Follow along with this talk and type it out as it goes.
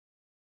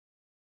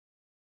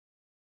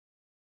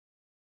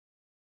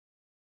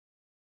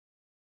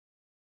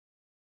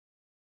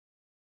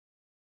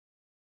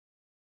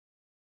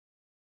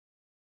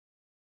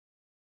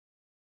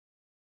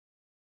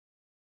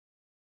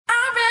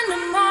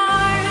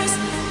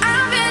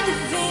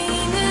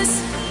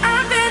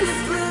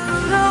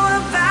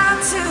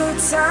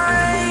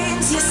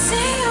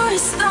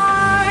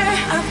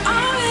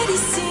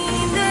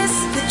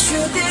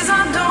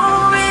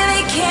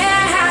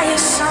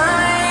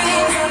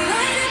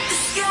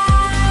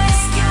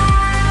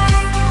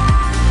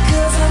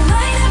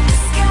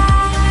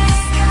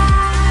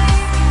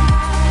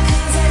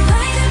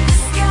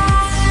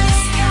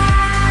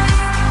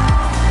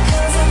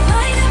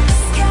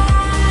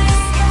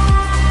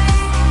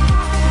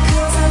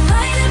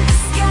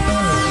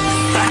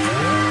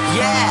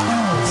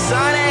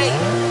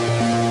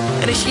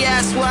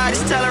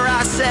just tell her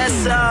I said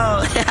so.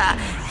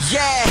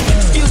 Yeah,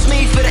 excuse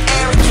me for the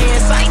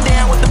arrogance. I ain't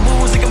down with the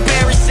moves and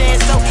comparison.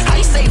 So how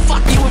you say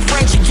fuck you in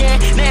French again?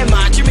 Never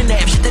mind, you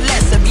name shit the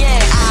less of, yeah.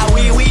 Ah,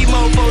 we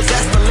mofos,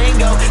 that's the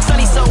lingo.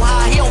 Sunny so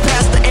high, he don't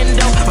pass the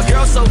endo. My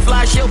girl so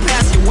fly, she'll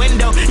pass your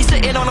window. He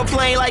sitting on a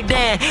plane like,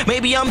 damn,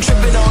 maybe I'm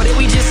tripping on it,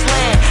 we just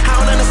land. I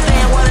don't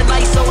understand why the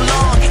night's so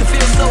long. It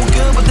feels so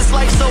good, but this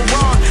life's so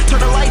wrong.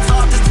 Turn the lights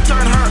off just to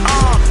turn her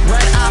on.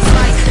 Red eye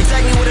flight,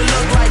 exactly what it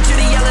looked like.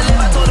 Judy yelling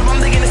live, I told him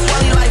I'm thinking it's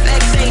swelly life.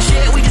 X ain't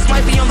shit, we just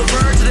might be on the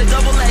verge of the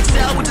double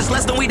XL, which is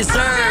less than we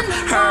deserve.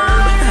 Her.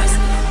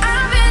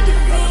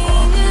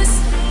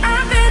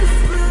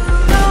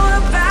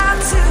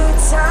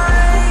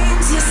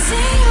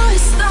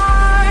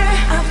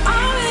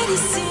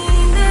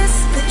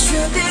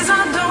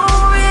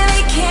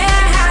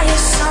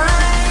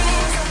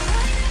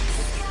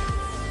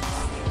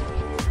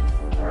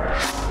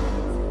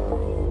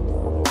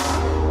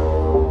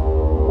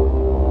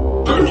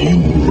 Are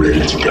you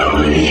ready to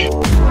die?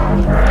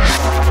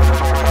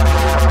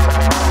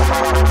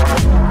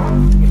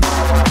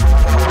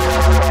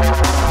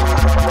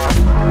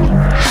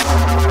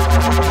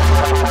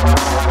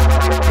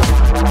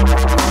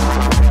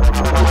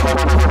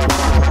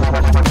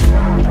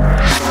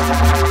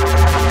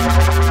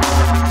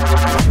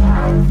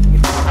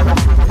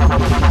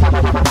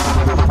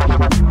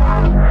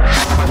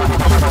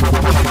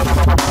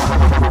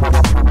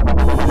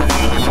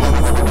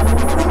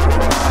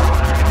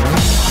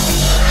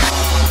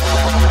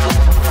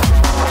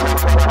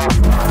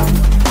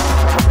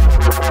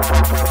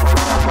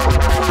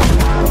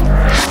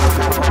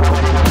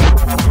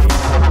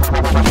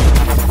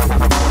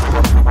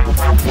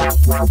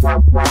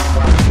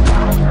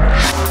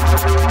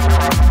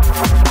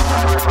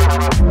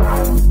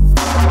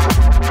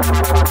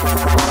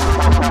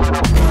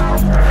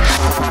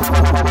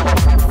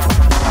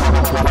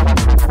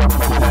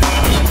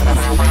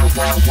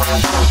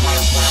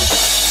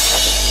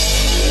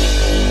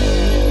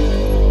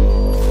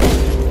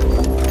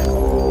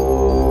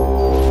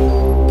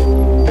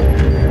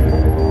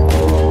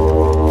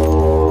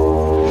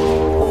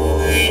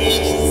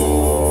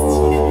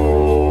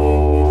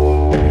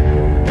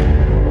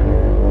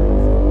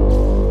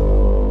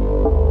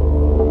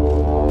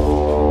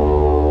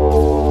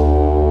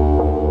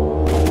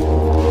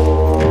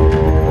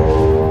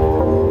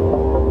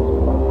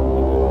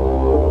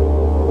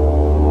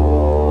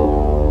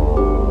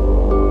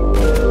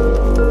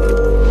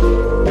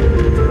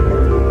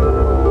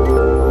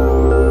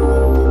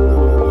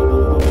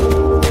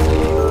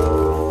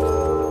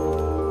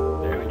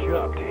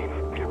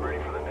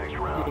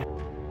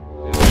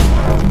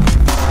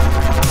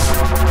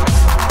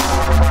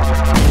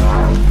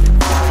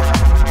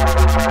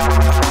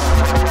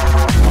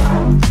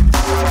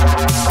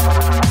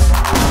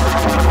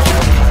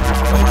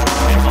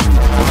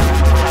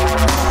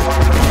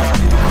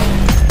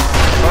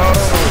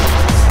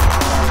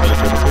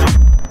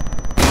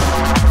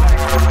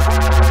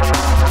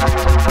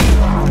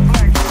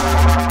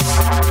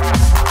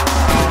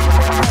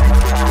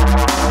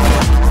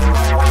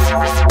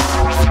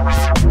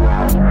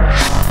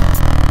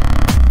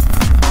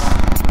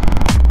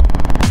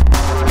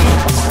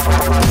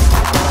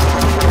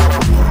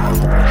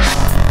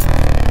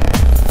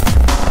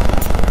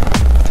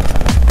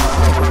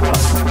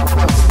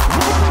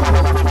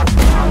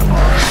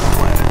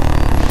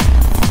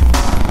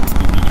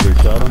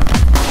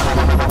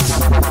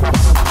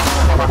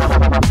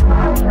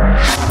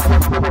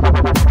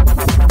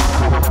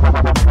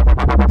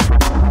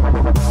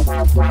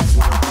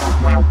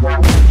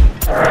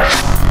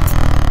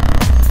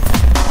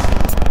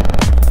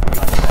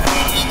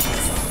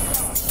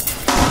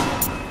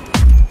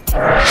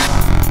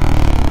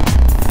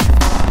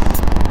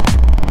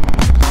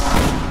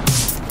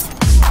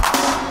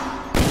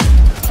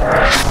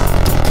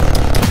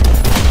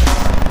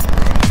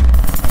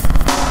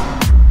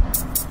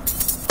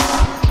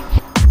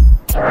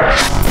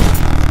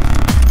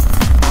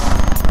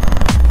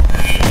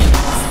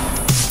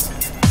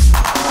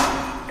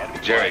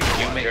 Jerry,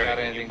 can you make out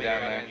anything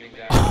down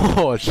there?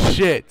 Oh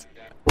shit.